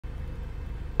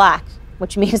black,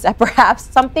 which means that perhaps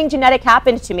something genetic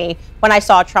happened to me when I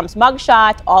saw Trump's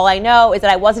mugshot. All I know is that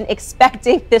I wasn't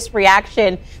expecting this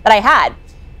reaction that I had.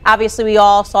 Obviously, we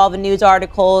all saw the news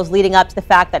articles leading up to the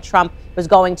fact that Trump was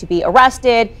going to be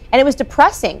arrested, and it was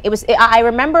depressing. I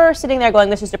remember sitting there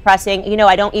going, this is depressing. You know,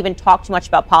 I don't even talk too much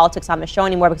about politics on the show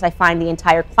anymore because I find the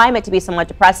entire climate to be somewhat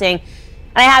depressing.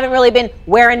 And I haven't really been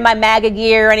wearing my MAGA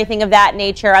gear or anything of that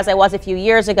nature as I was a few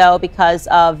years ago because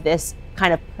of this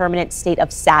kind of permanent state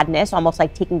of sadness, almost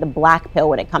like taking the black pill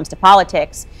when it comes to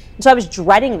politics. And so I was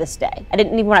dreading this day. I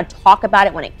didn't even want to talk about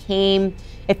it when it came.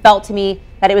 It felt to me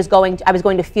that I was going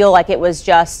to feel like it was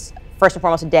just, first and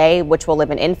foremost, a day which will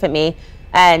live in infamy,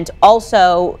 and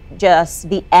also just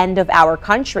the end of our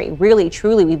country. Really,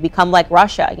 truly, we've become like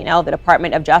Russia. You know, the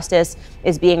Department of Justice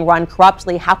is being run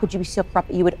corruptly. How could you be so corrupt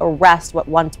that you would arrest what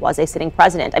once was a sitting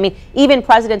president? I mean, even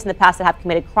presidents in the past that have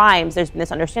committed crimes, there's been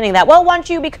this understanding that, well, once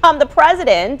you become the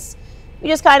president, you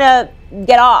just kind of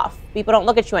get off. People don't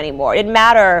look at you anymore. It didn't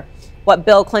matter what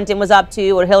Bill Clinton was up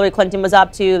to or Hillary Clinton was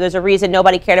up to. There's a reason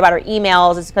nobody cared about her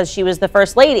emails. It's because she was the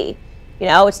first lady. You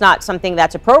know, it's not something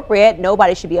that's appropriate.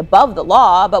 Nobody should be above the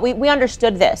law, but we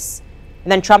understood this.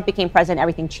 And then Trump became president,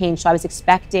 everything changed. So I was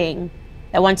expecting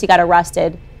that once he got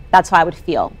arrested, that's how I would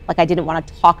feel. Like I didn't want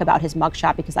to talk about his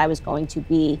mugshot because I was going to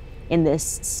be in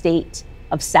this state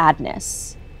of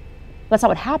sadness. That's not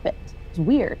what happened. It was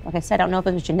weird. Like I said, I don't know if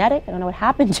it was genetic. I don't know what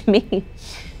happened to me.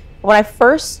 When I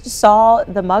first saw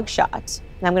the mugshot,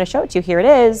 and I'm going to show it to you, here it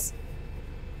is,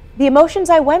 the emotions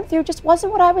I went through just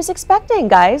wasn't what I was expecting,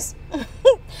 guys.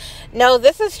 No,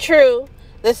 this is true.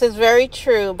 This is very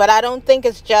true. But I don't think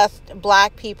it's just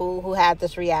black people who had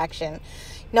this reaction.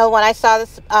 No, when I saw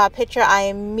this picture, I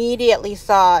immediately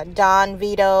saw Don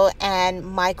Vito and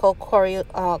Michael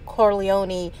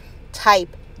Corleone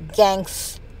type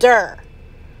gangster.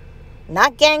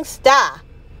 Not gangsta.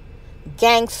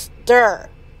 Gangster.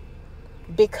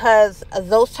 Because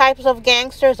those types of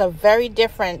gangsters are very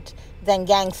different than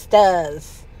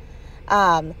gangsters.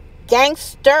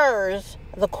 Gangsters,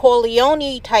 the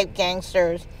Corleone type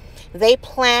gangsters, they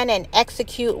plan and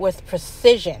execute with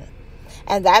precision.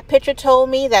 And that picture told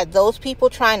me that those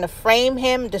people trying to frame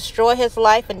him, destroy his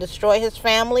life, and destroy his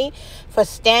family for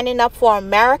standing up for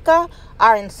America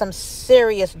are in some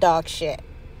serious dog shit.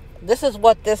 This is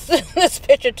what this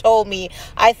picture told me.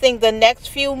 I think the next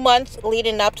few months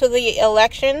leading up to the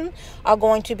election are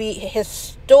going to be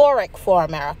historic for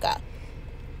America.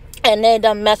 And they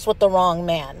done mess with the wrong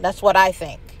man. That's what I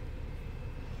think.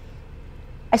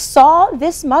 I saw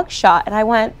this mugshot and I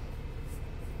went,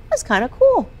 that's kind of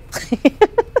cool. I don't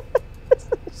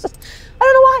know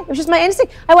why. It was just my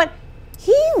instinct. I went,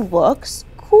 he looks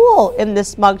cool in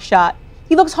this mugshot.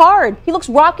 He looks hard. He looks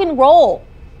rock and roll.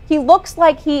 He looks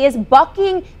like he is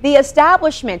bucking the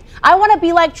establishment. I want to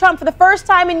be like Trump. For the first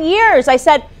time in years, I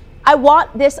said, I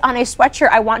want this on a sweatshirt.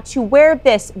 I want to wear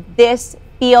this. This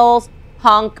feels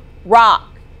punk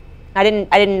rock. I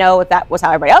didn't know if that was how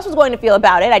everybody else was going to feel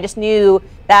about it. I just knew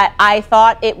that I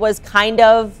thought it was kind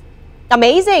of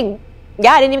amazing.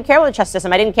 Yeah, I didn't even care about the justice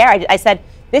system. I didn't care. I said,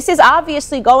 this is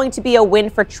obviously going to be a win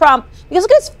for Trump because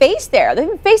look at his face there.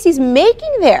 The face he's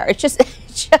making there. It's just,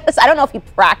 I don't know if he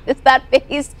practiced that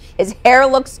face. His hair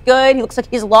looks good. He looks like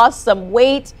he's lost some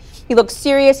weight. He looks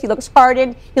serious. He looks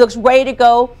hardened. He looks ready to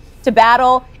go to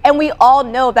battle. And we all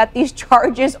know that these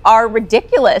charges are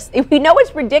ridiculous. We know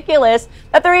it's ridiculous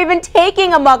that they're even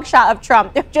taking a mugshot of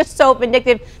Trump. They're just so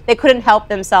vindictive, they couldn't help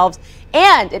themselves.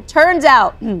 And it turns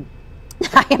out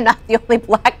I am not the only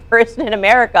black person in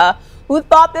America who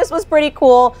thought this was pretty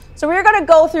cool. So we're going to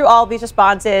go through all these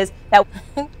responses that,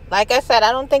 like I said,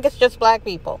 I don't think it's just black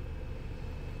people.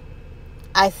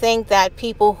 I think that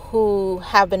people who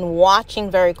have been watching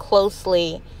very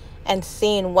closely and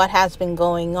seeing what has been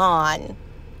going on,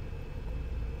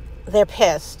 they're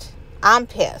pissed. I'm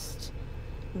pissed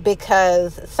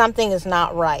because something is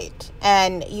not right.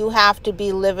 And you have to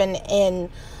be living in,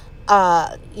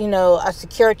 a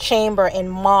secure chamber in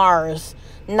Mars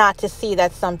not to see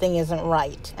that something isn't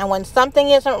right. And when something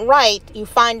isn't right, you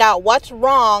find out what's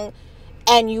wrong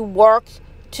and you work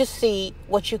to see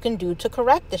what you can do to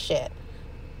correct the shit.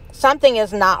 Something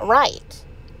is not right.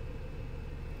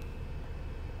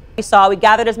 we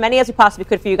gathered as many as we possibly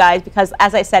could for you guys because,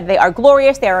 as I said, they are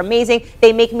glorious, they are amazing,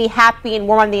 they make me happy and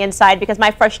warm on the inside because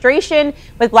my frustration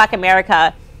with Black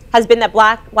America has been that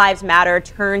Black Lives Matter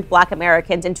turned Black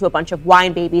Americans into a bunch of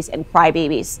whine babies and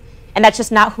crybabies. And that's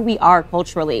just not who we are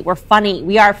culturally. We're funny.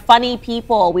 We are funny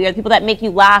people. We are the people that make you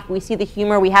laugh. We see the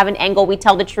humor. We have an angle. We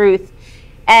tell the truth.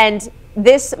 And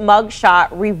this mugshot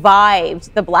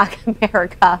revived the Black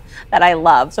America that I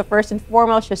love. So first and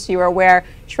foremost, just so you're aware,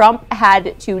 Trump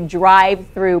had to drive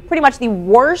through pretty much the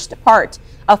worst part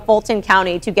of Fulton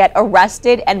County to get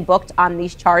arrested and booked on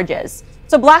these charges.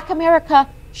 So Black America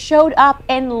showed up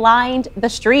and lined the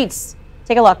streets.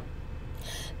 Take a look.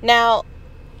 Now,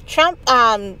 Trump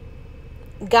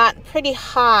got pretty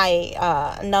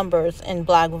high numbers in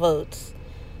Black votes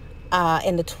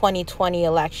in the 2020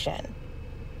 election.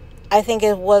 I think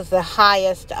it was the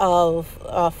highest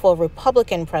for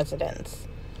Republican presidents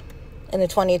in the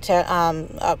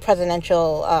 2010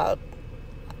 presidential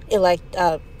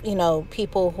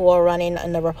people who are running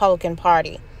in the Republican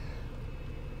Party.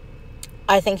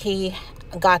 I think he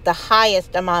got the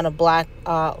highest amount of Black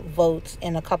votes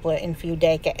in a few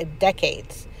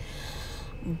decades.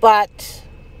 But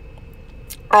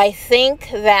I think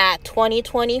that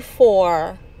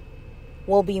 2024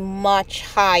 will be much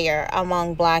higher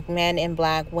among Black men and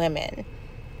Black women.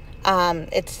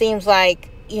 It seems like,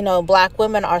 Black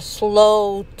women are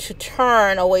slow to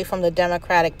turn away from the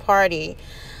Democratic Party.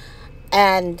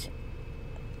 And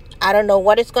I don't know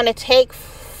what it's going to take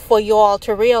for you all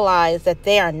to realize that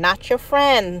they are not your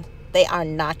friend. They are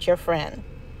not your friend.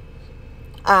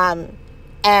 And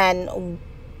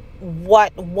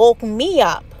what woke me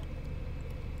up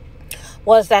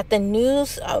was that the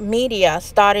news media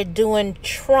started doing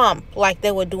Trump like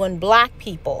they were doing Black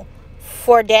people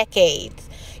for decades.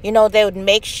 They would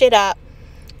make shit up.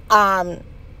 And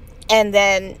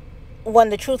then when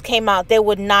the truth came out, they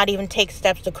would not even take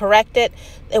steps to correct it.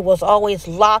 It was always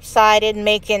lopsided,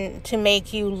 to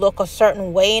make you look a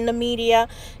certain way in the media.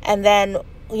 And then,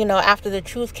 after the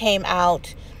truth came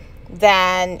out,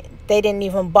 then they didn't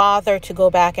even bother to go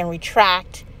back and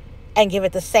retract and give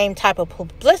it the same type of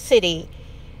publicity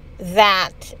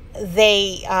that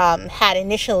they had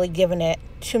initially given it,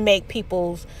 to make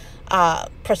people's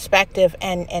perspective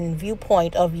and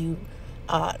viewpoint of you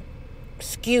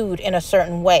skewed in a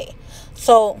certain way.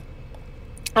 So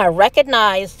I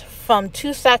recognized from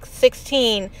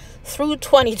 2016 through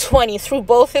 2020, through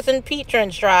both his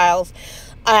impeachment trials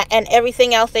and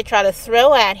everything else they try to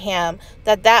throw at him,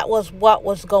 that was what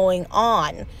was going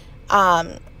on.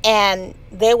 And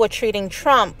they were treating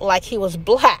Trump like he was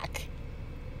Black.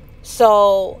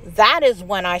 So that is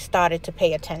when I started to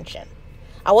pay attention.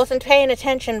 I wasn't paying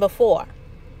attention before.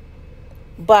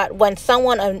 But when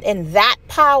someone in that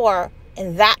power,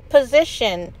 in that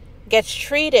position, gets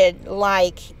treated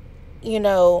like,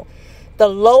 the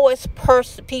lowest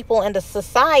people in the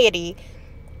society,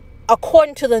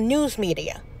 according to the news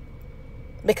media,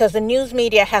 because the news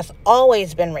media has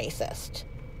always been racist.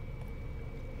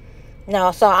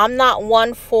 Now, so I'm not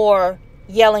one for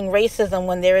yelling racism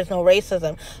when there is no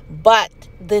racism, but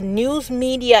the news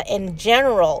media in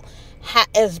general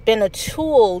has been a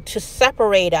tool to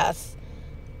separate us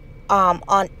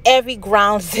on every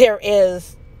grounds there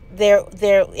is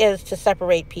to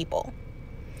separate people.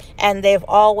 And they've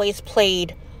always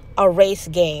played a race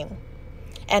game,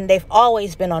 and they've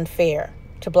always been unfair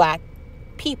to Black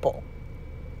people.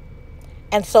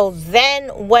 And so then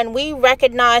when we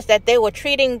recognized that they were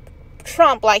treating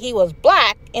Trump like he was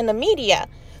Black in the media,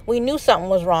 we knew something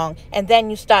was wrong. And then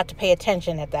you start to pay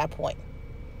attention at that point.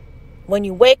 When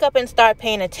you wake up and start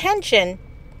paying attention,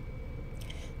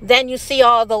 then you see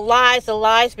all the lies. The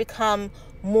lies become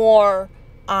more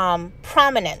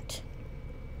prominent.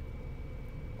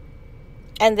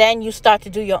 And then you start to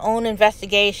do your own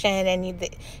investigation, and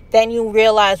then you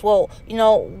realize, well,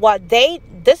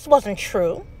 this wasn't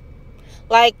true.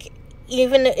 Like,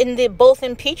 even in both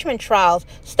impeachment trials,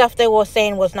 stuff they were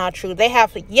saying was not true. They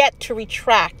have yet to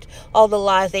retract all the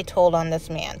lies they told on this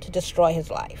man to destroy his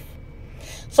life.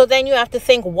 So then you have to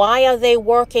think, why are they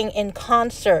working in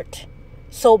concert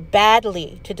so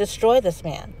badly to destroy this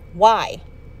man? Why?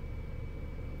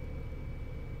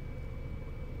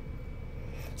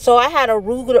 So I had a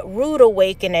rude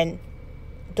awakening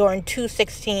during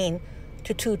 2016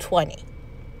 to 2020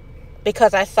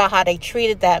 because I saw how they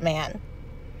treated that man.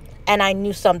 And I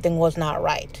knew something was not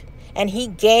right. And he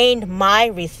gained my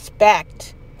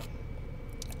respect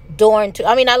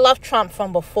I love Trump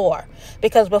from before.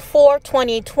 Because before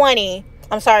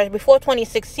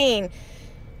 2016,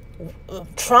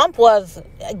 Trump was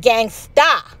a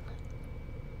gangsta.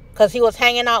 Because he was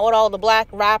hanging out with all the Black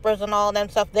rappers and all them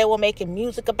stuff. They were making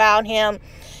music about him.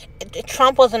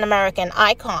 Trump was an American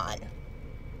icon.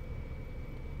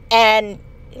 And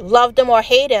loved him or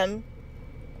hate him,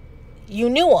 you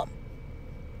knew him.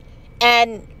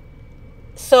 And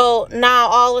so now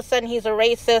all of a sudden he's a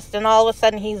racist, and all of a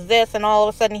sudden he's this, and all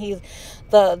of a sudden he's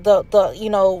the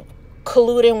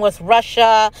colluding with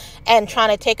Russia and trying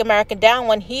to take America down,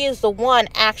 when he is the one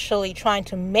actually trying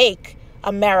to make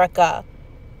America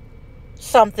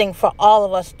something for all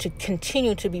of us to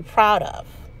continue to be proud of.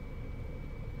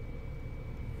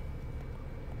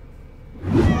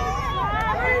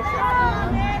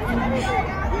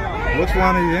 Which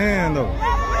one are you in, though?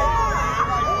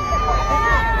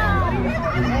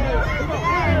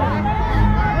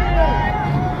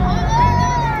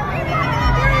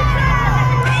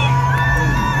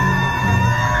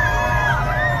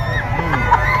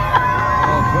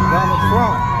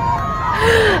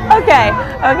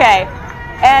 Okay.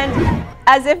 And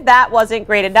as if that wasn't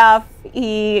great enough,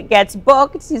 he gets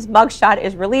booked, his mugshot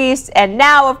is released, and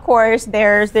now, of course,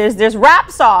 there's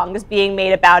rap songs being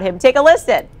made about him. Take a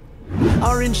listen.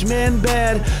 Orange man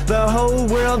bad, the whole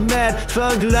world mad.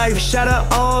 Thug life, shout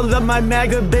out all of my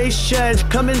MAGA base sheds.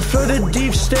 Coming for the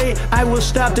deep state, I will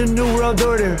stop the new world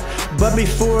order. But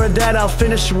before that, I'll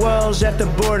finish walls at the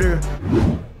border.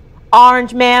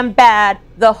 Orange man bad,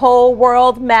 the whole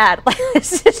world mad.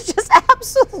 This is just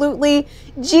absolutely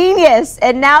genius.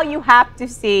 And now you have to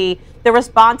see the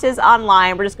responses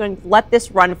online. We're just going to let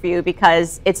this run for you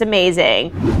because it's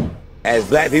amazing. As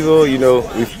black people, you know,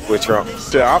 we with Trump.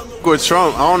 Yeah, I with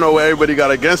Trump. I don't know what everybody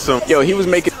got against him. Yo, he was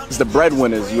making the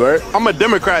breadwinners, you heard? I'm a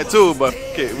Democrat too, but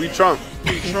okay, we Trump.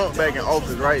 We Trump back in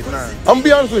office right now. I'm gonna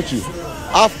be honest with you.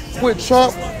 I with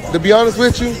Trump, to be honest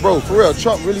with you, bro, for real,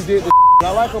 Trump really did the I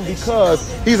like him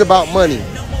because he's about money.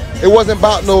 It wasn't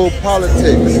about no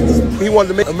politics. He wanted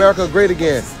to make America great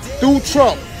again. Through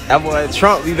Trump. That boy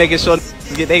Trump be making sure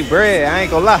to get their bread. I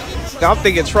ain't gonna lie. I'm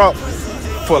thinking Trump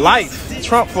for life.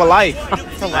 Trump for life.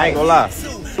 I ain't gonna lie.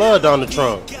 Blood on the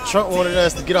Trump. Trump wanted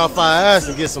us to get off our ass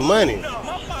and get some money.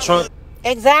 Trump.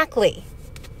 Exactly.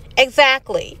 They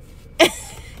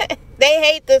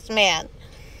hate this man.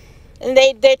 And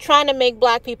they're trying to make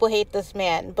black people hate this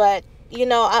man. But, you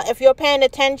know, if you're paying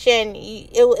attention,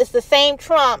 it's the same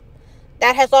Trump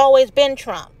that has always been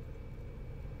Trump.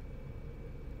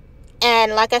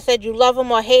 And like I said, you love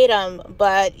him or hate him,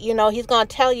 but, you know, he's going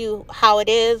to tell you how it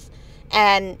is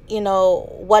and, you know,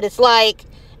 what it's like.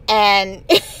 And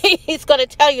he's going to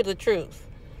tell you the truth.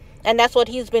 And that's what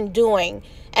he's been doing.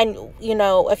 And, you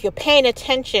know, if you're paying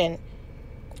attention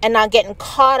and not getting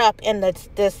caught up in this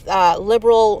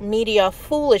liberal media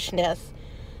foolishness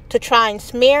to try and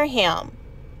smear him,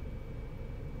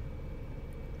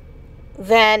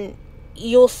 then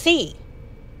you'll see.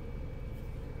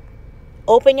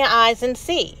 Open your eyes and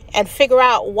see and figure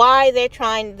out why they're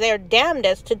trying their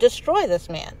damnedest to destroy this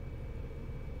man.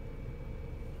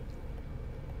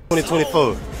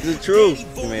 2024. It's the truth.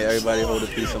 I mean, everybody hold a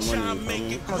piece of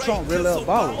money. You know? Trump really a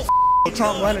baller.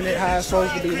 Trump running it how it's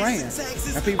supposed to be ran.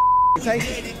 And people take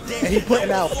it. And he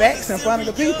putting out facts in front of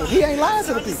the people. He ain't lying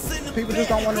to the people. People just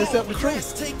don't want to accept the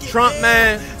truth. Trump,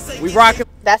 man, we rocking.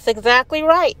 That's exactly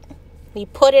right. He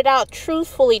put it out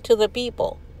truthfully to the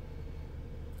people.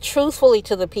 Truthfully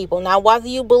to the people. Now, whether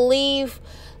you believe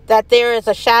that there is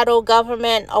a shadow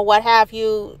government or what have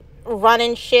you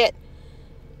running shit,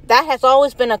 that has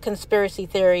always been a conspiracy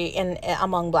theory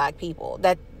among black people.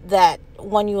 That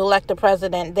when you elect a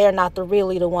president, they're not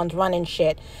really the ones running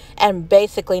shit. And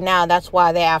basically now that's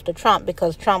why they're after Trump,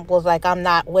 because Trump was like, I'm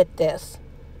not with this.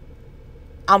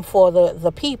 I'm for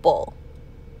the people.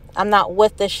 I'm not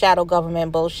with this shadow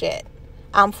government bullshit.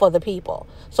 I'm for the people.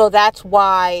 So that's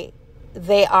why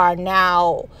they are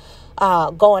now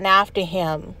going after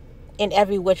him in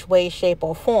every which way, shape,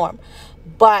 or form.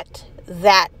 But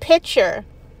that picture,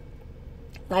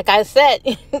 like I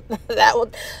said,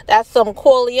 that's some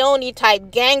Corleone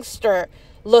type gangster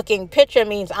looking picture,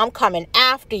 means I'm coming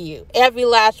after you, every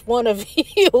last one of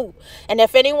you. And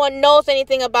if anyone knows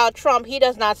anything about Trump, he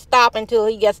does not stop until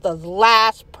he gets the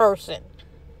last person.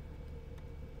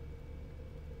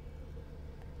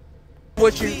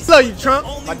 What you? Love you, Trump.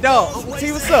 My dog. Uncle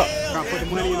T, what's up? Trump put the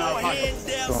money in our pocket.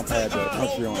 Trump had the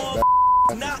country on his back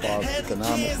as far as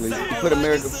economically. He put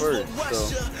America first, so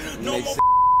it makes sense.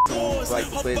 Like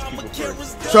to play his people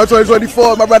first. Trump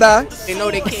 2024, my brother. They know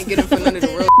they can't get him for none of the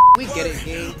real. We get it,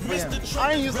 gang.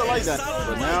 I ain't used to like that,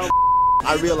 but now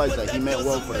I realize that he meant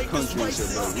well for the country and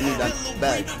shit, bro. We need that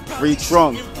back. Free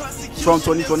Trump. Trump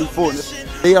 2024.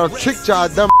 They are tricked y'all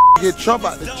dumb get Trump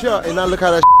out the chair, and now look how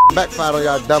that backfired on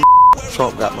y'all dumb.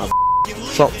 Trump got my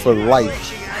Trump for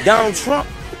life. Down Trump.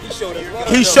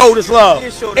 He showed us love,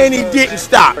 and he didn't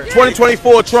stop.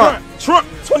 2024 Trump. Trump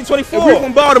 2024. And we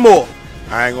from Baltimore.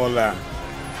 I ain't gonna lie.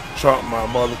 Trump, my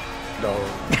mother, dog.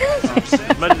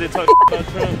 As much as they talk about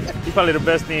Trump, he's probably the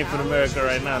best thing for America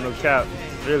right now, no cap.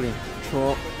 Really.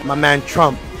 Trump. My man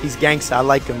Trump, he's gangsta. I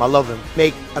like him. I love him.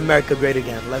 Make America great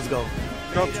again. Let's go.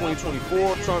 Trump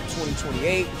 2024, Trump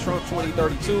 2028, Trump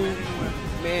 2032.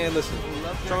 Man, listen,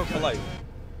 Trump for life.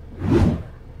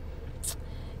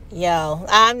 Yo,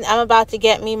 I'm about to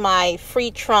get me my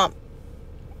free Trump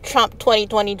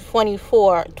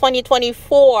 2024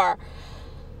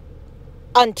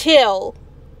 until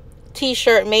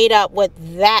t-shirt made up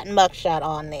with that mugshot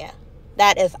on there.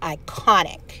 That is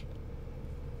iconic.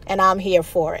 And I'm here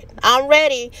for it. I'm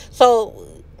ready. So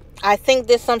I think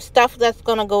there's some stuff that's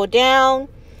going to go down.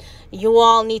 You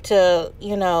all need to,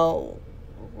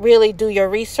 really do your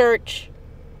research.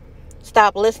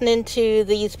 Stop listening to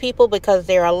these people because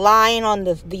they're lying on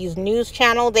these news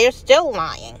channels. They're still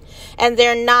lying. And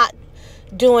they're not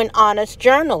doing honest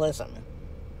journalism.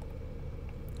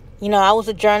 I was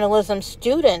a journalism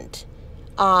student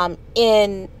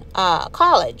in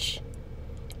college.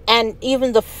 And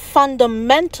even the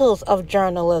fundamentals of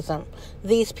journalism,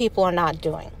 these people are not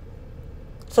doing.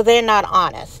 So they're not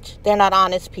honest. They're not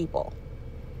honest people.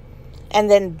 And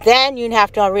then you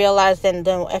have to realize then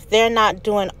if they're not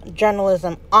doing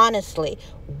journalism honestly,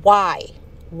 why?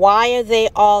 Why are they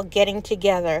all getting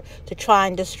together to try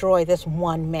and destroy this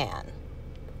one man?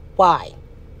 Why?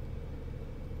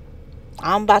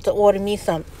 I'm about to order me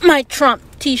my Trump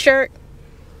t-shirt.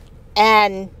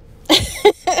 And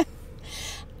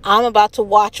I'm about to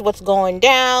watch what's going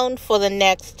down for the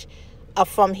next,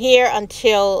 from here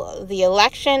until the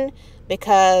election,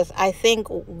 because I think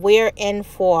we're in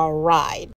for a ride.